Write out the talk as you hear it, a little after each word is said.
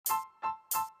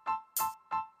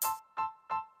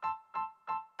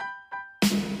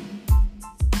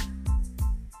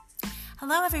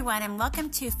Hello everyone, and welcome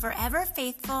to Forever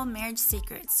Faithful Marriage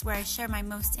Secrets, where I share my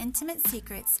most intimate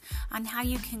secrets on how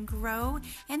you can grow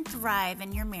and thrive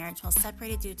in your marriage while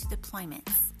separated due to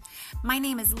deployments. My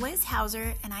name is Liz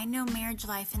Hauser, and I know marriage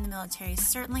life in the military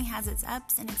certainly has its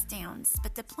ups and its downs,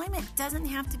 but deployment doesn't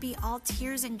have to be all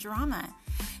tears and drama.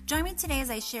 Join me today as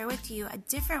I share with you a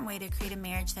different way to create a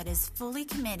marriage that is fully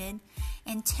committed,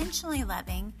 intentionally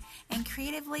loving, and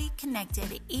creatively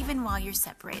connected even while you're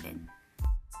separated.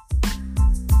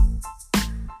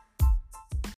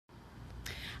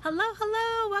 Hello.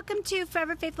 Welcome to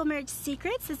Forever Faithful Marriage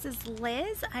Secrets. This is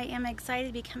Liz. I am excited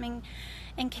to be coming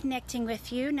and connecting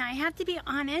with you. Now, I have to be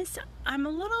honest, I'm a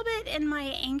little bit in my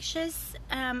anxious,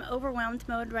 overwhelmed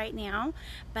mode right now,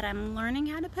 but I'm learning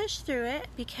how to push through it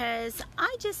because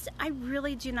I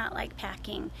really do not like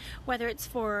packing, whether it's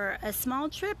for a small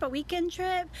trip, a weekend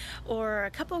trip, or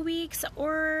a couple weeks,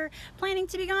 or planning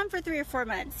to be gone for 3 or 4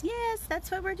 months. Yes,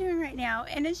 that's what we're doing right now,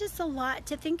 and it's just a lot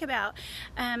to think about.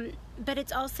 But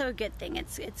it's also a good thing.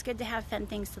 It's good to have fun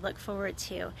things to look forward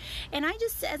to. And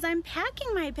as I'm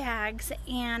packing my bags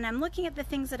and I'm looking at the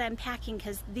things that I'm packing,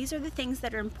 because these are the things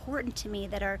that are important to me,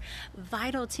 that are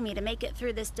vital to me to make it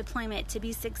through this deployment, to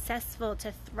be successful,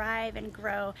 to thrive and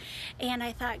grow. And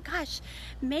I thought, gosh,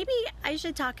 maybe I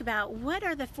should talk about what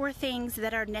are the 4 things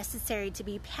that are necessary to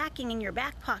be packing in your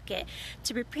back pocket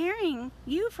to preparing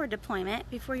you for deployment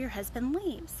before your husband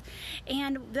leaves.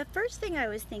 And the first thing I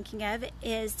was thinking of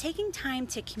is taking time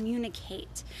to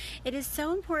communicate. It is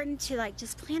so important to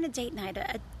just plan a date night,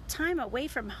 a time away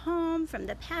from home, from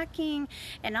the packing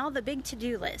and all the big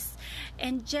to-do lists,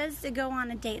 and just to go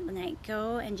on a date night.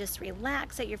 Go and just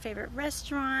relax at your favorite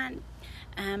restaurant.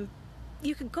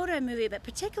 You could go to a movie, but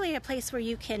particularly a place where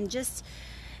you can just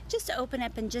open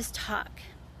up and just talk.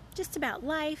 Just about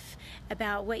life,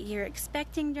 about what you're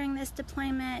expecting during this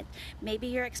deployment. Maybe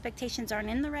your expectations aren't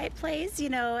in the right place,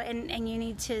 and you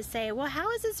need to say, well, how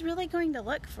is this really going to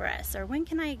look for us? Or when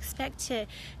can I expect to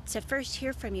first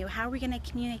hear from you? How are we going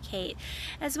to communicate?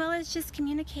 As well as just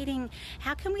communicating,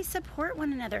 how can we support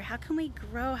one another? How can we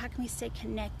grow? How can we stay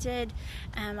connected?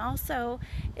 Also,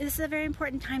 this is a very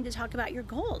important time to talk about your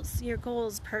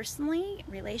goals personally,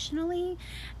 relationally,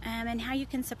 and how you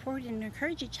can support and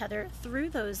encourage each other through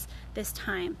this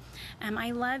time. I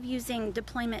love using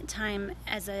deployment time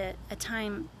as a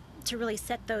time to really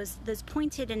set those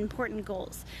pointed and important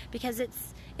goals, because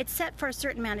it's set for a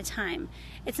certain amount of time.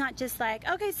 It's not just like,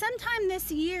 okay, sometime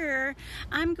this year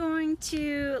I'm going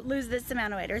to lose this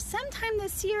amount of weight, or sometime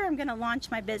this year I'm going to launch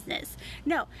my business.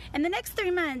 No, in the next 3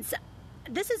 months,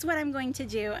 this is what I'm going to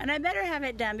do, and I better have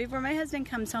it done before my husband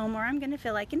comes home, or I'm going to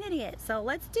feel like an idiot. So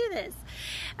let's do this.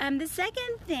 The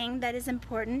second thing that is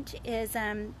important is,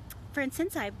 for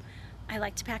instance, I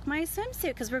like to pack my swimsuit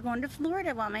because we're going to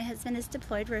Florida while my husband is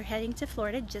deployed. We're heading to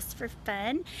Florida just for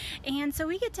fun, and so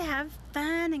we get to have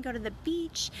fun and go to the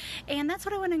beach, and that's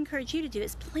what I want to encourage you to do,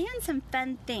 is plan some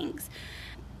fun things.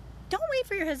 Don't wait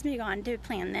for your husband to go on to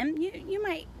plan them. You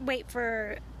might wait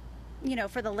for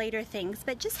the later things,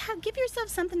 but just give yourself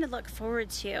something to look forward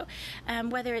to,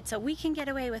 whether it's a weekend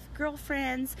getaway with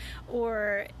girlfriends,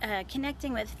 or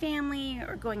connecting with family,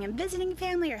 or going and visiting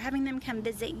family, or having them come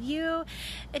visit you.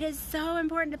 It is so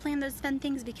important to plan those fun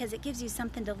things because it gives you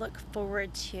something to look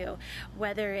forward to,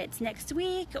 whether it's next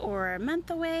week or a month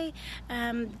away.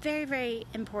 Very, very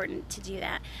important to do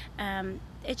that.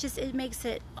 It makes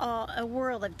it all a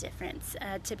world of difference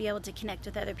to be able to connect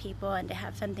with other people and to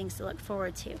have fun things to look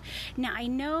forward to. Now, I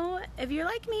know if you're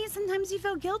like me, sometimes you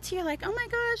feel guilty. You're like, oh my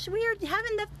gosh, we are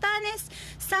having the funnest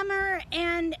summer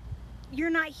and you're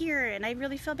not here, and I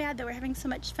really feel bad that we're having so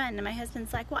much fun. And my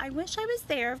husband's like, well, I wish I was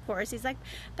there, of course. He's like,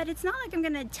 but it's not like I'm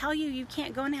going to tell you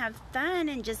can't go and have fun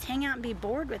and just hang out and be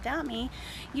bored without me.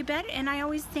 You bet. And I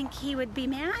always think he would be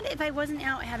mad if I wasn't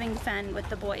out having fun with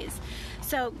the boys.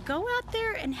 So go out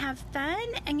there and have fun,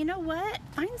 and you know what?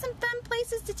 Find some fun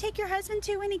places to take your husband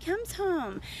to when he comes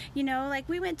home. Like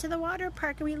we went to the water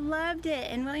park and we loved it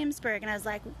in Williamsburg, and I was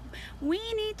like, we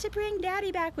need to bring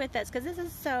Daddy back with us because this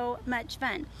is so much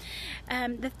fun.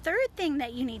 The third thing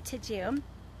that you need to do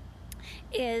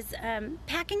is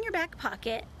pack in your back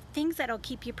pocket things that will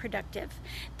keep you productive,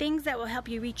 things that will help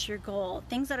you reach your goal,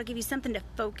 things that will give you something to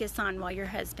focus on while your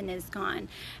husband is gone.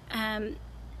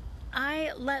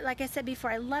 Like I said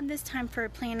before, I love this time for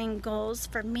planning goals.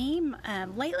 For me,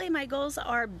 lately my goals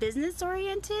are business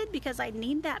oriented because I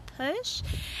need that push.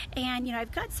 And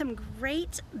I've got some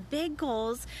great big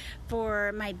goals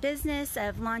for my business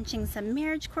of launching some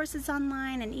marriage courses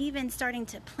online, and even starting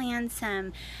to plan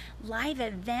some live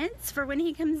events for when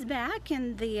he comes back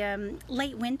in the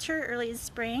late winter, early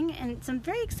spring, and some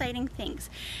very exciting things.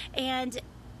 And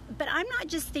But I'm not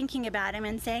just thinking about him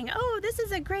and saying, oh, this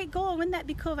is a great goal. Wouldn't that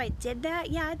be cool if I did that?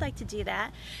 Yeah, I'd like to do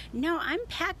that. No, I'm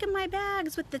packing my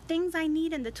bags with the things I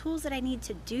need and the tools that I need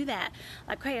to do that.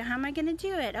 Like, okay, how am I going to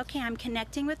do it? Okay, I'm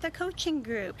connecting with the coaching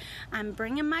group. I'm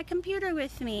bringing my computer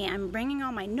with me. I'm bringing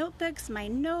all my notebooks, my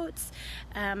notes.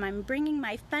 I'm bringing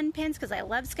my fun pens because I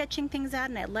love sketching things out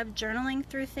and I love journaling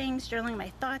through things, journaling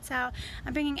my thoughts out.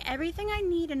 I'm bringing everything I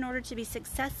need in order to be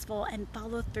successful and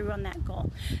follow through on that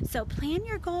goal. So plan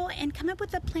your goal and come up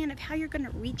with a plan of how you're going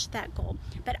to reach that goal.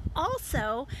 But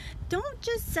also, don't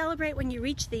just celebrate when you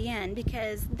reach the end,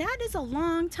 because that is a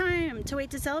long time to wait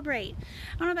to celebrate.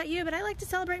 I don't know about you, but I like to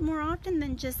celebrate more often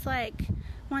than just like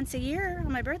once a year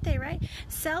on my birthday, right?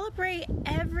 Celebrate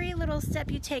every little step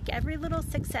you take, every little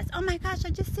success. Oh my gosh, I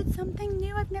just did something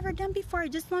new I've never done before. I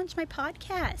just launched my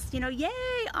podcast. Yay,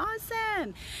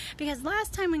 awesome. Because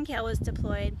last time when Kale was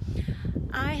deployed,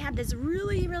 I had this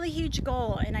really, really huge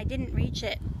goal and I didn't reach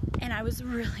it. And I was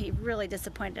really, really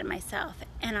disappointed in myself.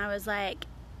 And I was like,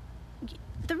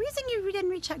 the reason you didn't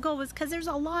reach that goal was because there's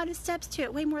a lot of steps to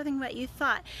it, way more than what you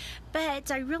thought.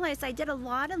 But I realized I did a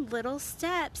lot of little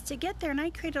steps to get there, and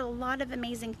I created a lot of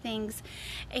amazing things.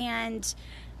 And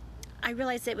I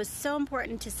realized it was so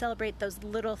important to celebrate those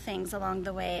little things along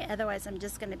the way. Otherwise, I'm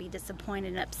just going to be disappointed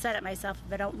and upset at myself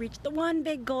if I don't reach the one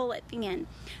big goal at the end.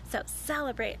 So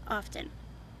celebrate often.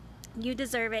 You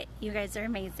deserve it. You guys are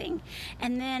amazing.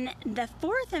 And then the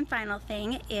fourth and final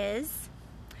thing is,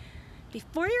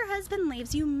 before your husband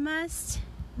leaves, you must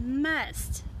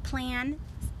plan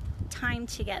time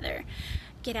together.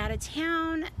 Get out of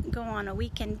town, go on a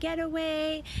weekend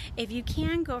getaway. If you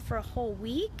can, go for a whole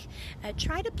week.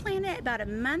 Try to plan it about a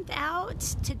month out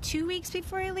to 2 weeks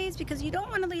before he leaves, because you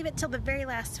don't want to leave it till the very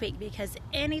last week, because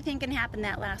anything can happen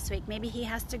that last week. Maybe he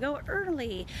has to go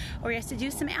early, or he has to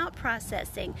do some out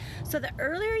processing. So the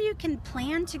earlier you can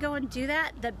plan to go and do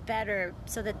that, the better,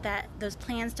 so that those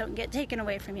plans don't get taken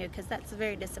away from you, because that's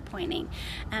very disappointing.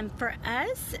 For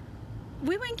us,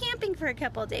 we went camping for a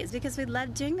couple of days because we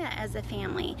loved doing that as a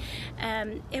family.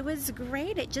 It was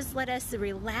great. It just let us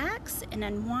relax and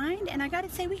unwind. And I got to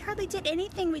say, we hardly did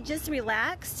anything. We just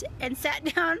relaxed and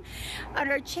sat down on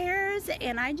our chairs,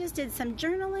 and I just did some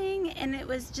journaling, and it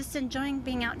was just enjoying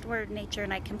being outdoor in nature.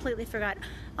 And I completely forgot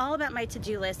all about my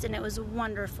to-do list, and it was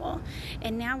wonderful.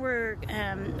 And now we're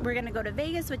going to go to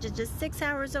Vegas, which is just 6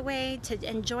 hours away, to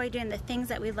enjoy doing the things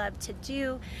that we love to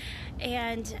do.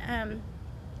 And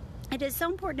it is so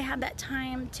important to have that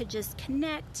time to just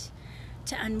connect,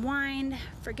 to unwind,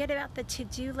 forget about the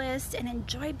to-do list, and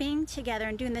enjoy being together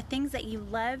and doing the things that you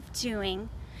love doing,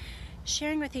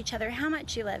 sharing with each other how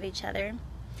much you love each other,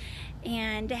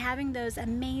 and having those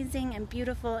amazing and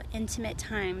beautiful intimate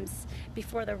times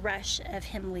before the rush of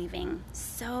him leaving.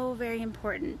 So very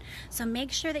important. So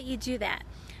make sure that you do that.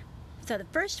 So the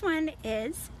first one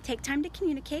is take time to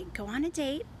communicate, go on a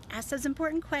date, ask those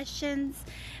important questions,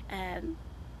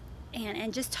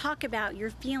 and just talk about your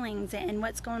feelings and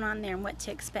what's going on there and what to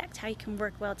expect, how you can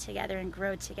work well together and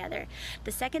grow together.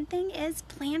 The second thing is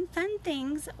plan fun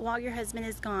things while your husband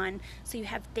is gone, so you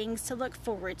have things to look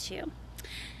forward to.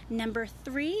 Number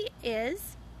 3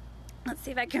 is, let's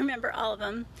see if I can remember all of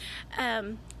them,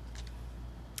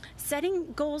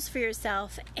 setting goals for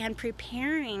yourself and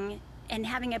preparing and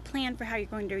having a plan for how you're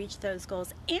going to reach those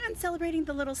goals, and celebrating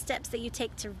the little steps that you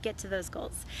take to get to those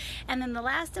goals. And then the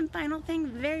last and final thing,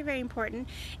 very, very important,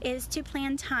 is to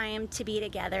plan time to be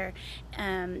together,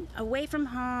 away from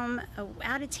home,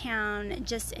 out of town,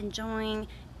 just enjoying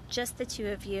just the two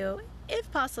of you,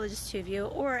 if possible just two of you,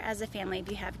 or as a family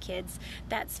if you have kids.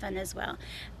 That's fun as well.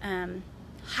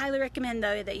 Highly recommend,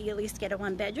 though, that you at least get a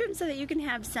 1-bedroom so that you can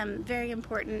have some very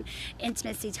important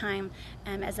intimacy time,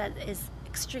 as that is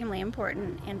extremely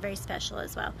important and very special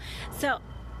as well. So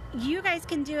you guys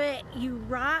can do it. You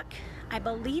rock. I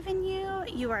believe in you.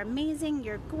 You are amazing.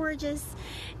 You're gorgeous.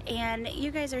 And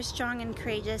you guys are strong and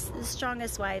courageous, the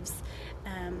strongest wives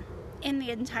in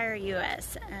the entire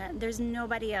U.S. There's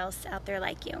nobody else out there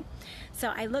like you.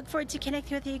 So I look forward to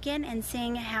connecting with you again and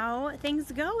seeing how things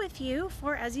go with you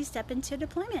as you step into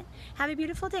deployment. Have a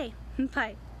beautiful day.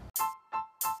 Bye.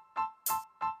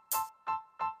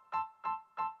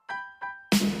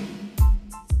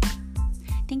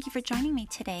 Thank you for joining me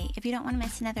today. If you don't want to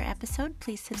miss another episode,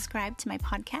 please subscribe to my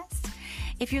podcast.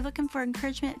 If you're looking for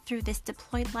encouragement through this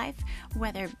deployed life,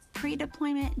 whether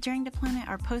pre-deployment, during deployment,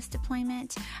 or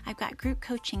post-deployment, I've got group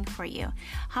coaching for you.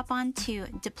 Hop on to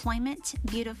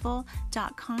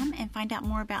deploymentbeautiful.com and find out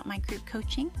more about my group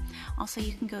coaching. Also,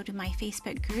 you can go to my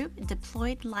Facebook group,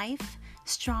 Deployed Life,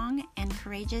 Strong and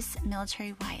Courageous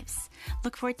Military Wives.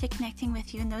 Look forward to connecting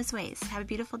with you in those ways. Have a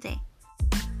beautiful day.